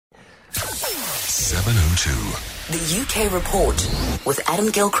7:02. The UK Report with Adam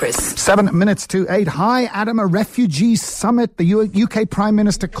Gilchrist. 7 minutes to 8. Hi, Adam. A refugee summit. The UK Prime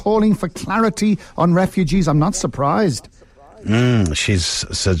Minister calling for clarity on refugees. I'm not surprised. She's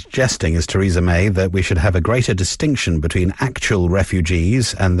suggesting, as Theresa May, that we should have a greater distinction between actual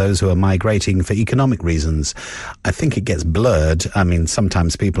refugees and those who are migrating for economic reasons. I think it gets blurred. I mean,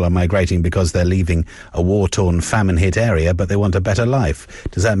 sometimes people are migrating because they're leaving a war-torn, famine-hit area, but they want a better life.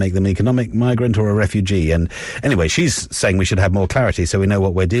 Does that make them an economic migrant or a refugee? And anyway, she's saying we should have more clarity so we know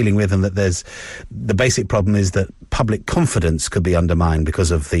what we're dealing with, and that the basic problem is that public confidence could be undermined because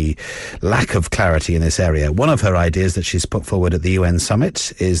of the lack of clarity in this area. One of her ideas that she's put forward at the UN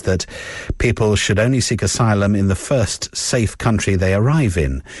summit is that people should only seek asylum in the first safe country they arrive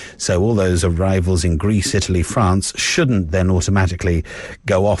in. So all those arrivals in Greece, Italy, France shouldn't then automatically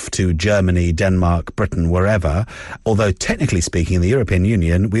go off to Germany, Denmark, Britain, wherever. Although technically speaking, in the European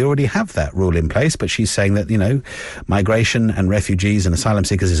Union, we already have that rule in place. But she's saying that, migration and refugees and asylum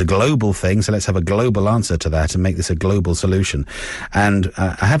seekers is a global thing. So let's have a global answer to that and make this a global solution. And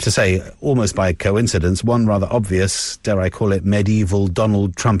I have to say, almost by coincidence, one rather obvious, dare I call it medieval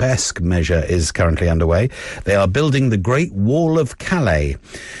Donald Trump-esque measure is currently underway. They are building the Great Wall of Calais.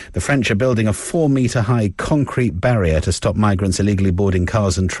 The French are building a 4-metre high concrete barrier to stop migrants illegally boarding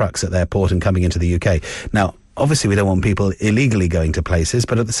cars and trucks at their port and coming into the UK. Now, obviously we don't want people illegally going to places,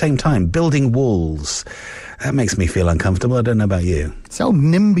 but at the same time, building walls, that makes me feel uncomfortable. I don't know about you. It's the old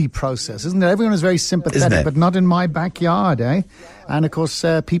NIMBY process, isn't it? Everyone is very sympathetic, but not in my backyard, eh? And, of course,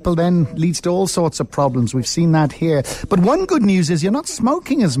 people then leads to all sorts of problems. We've seen that here. But one good news is you're not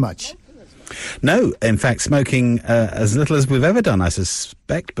smoking as much. No, in fact, smoking as little as we've ever done, I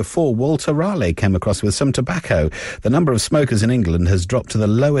suspect, before Walter Raleigh came across with some tobacco. The number of smokers in England has dropped to the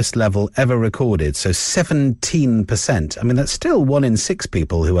lowest level ever recorded, so 17%. I mean, that's still 1 in 6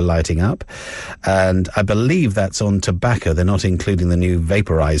 people who are lighting up, and I believe that's on tobacco. They're not including the new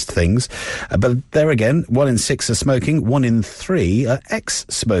vaporized things. But there again, 1 in 6 are smoking, 1 in 3 are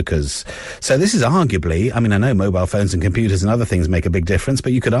ex-smokers. So this is arguably, I mean, I know mobile phones and computers and other things make a big difference,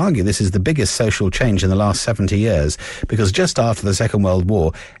 but you could argue this is the biggest social change in the last 70 years, because just after the Second World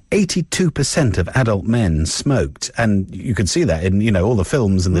War, 82% of adult men smoked. And you could see that in, all the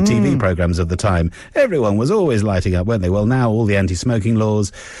films and the TV programs of the time. Everyone was always lighting up, weren't they? Well, now all the anti-smoking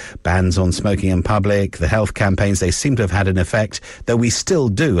laws, bans on smoking in public, the health campaigns, they seem to have had an effect, though we still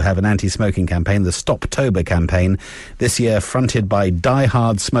do have an anti-smoking campaign, the Stoptober campaign, this year fronted by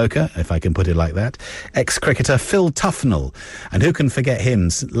die-hard smoker, if I can put it like that, ex-cricketer Phil Tufnell. And who can forget him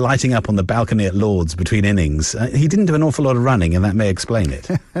lighting up on the balcony at Lord's between innings? He didn't do an awful lot of running, and that may explain it.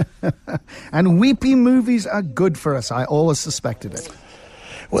 And weepy movies are good for us. I always suspected it.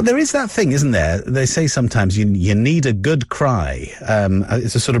 Well, there is that thing, isn't there? They say sometimes you need a good cry.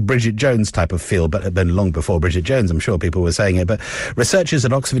 It's a sort of Bridget Jones type of feel, but long before Bridget Jones, I'm sure people were saying it. But researchers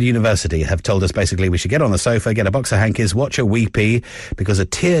at Oxford University have told us basically we should get on the sofa, get a box of hankies, watch a weepy, because a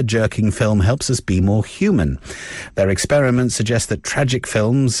tear-jerking film helps us be more human. Their experiments suggest that tragic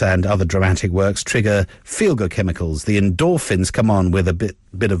films and other dramatic works trigger feel-good chemicals. The endorphins come on with a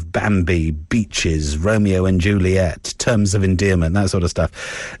bit of Bambi, Beaches, Romeo and Juliet, Terms of Endearment, that sort of stuff.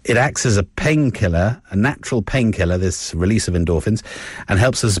 It acts as a painkiller, a natural painkiller, this release of endorphins, and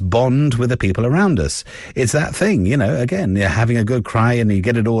helps us bond with the people around us. It's that thing, again, you're having a good cry and you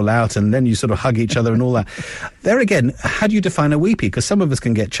get it all out and then you sort of hug each other and all that. There again, how do you define a weepy? Because some of us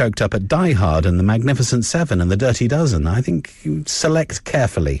can get choked up at Die Hard and The Magnificent Seven and The Dirty Dozen. I think you select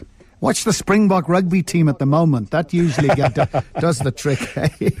carefully. Watch the Springbok rugby team at the moment. That usually does the trick.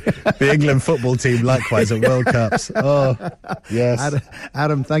 The England football team, likewise, at World Cups. Oh, yes.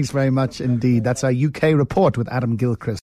 Adam, thanks very much indeed. That's our UK Report with Adam Gilchrist.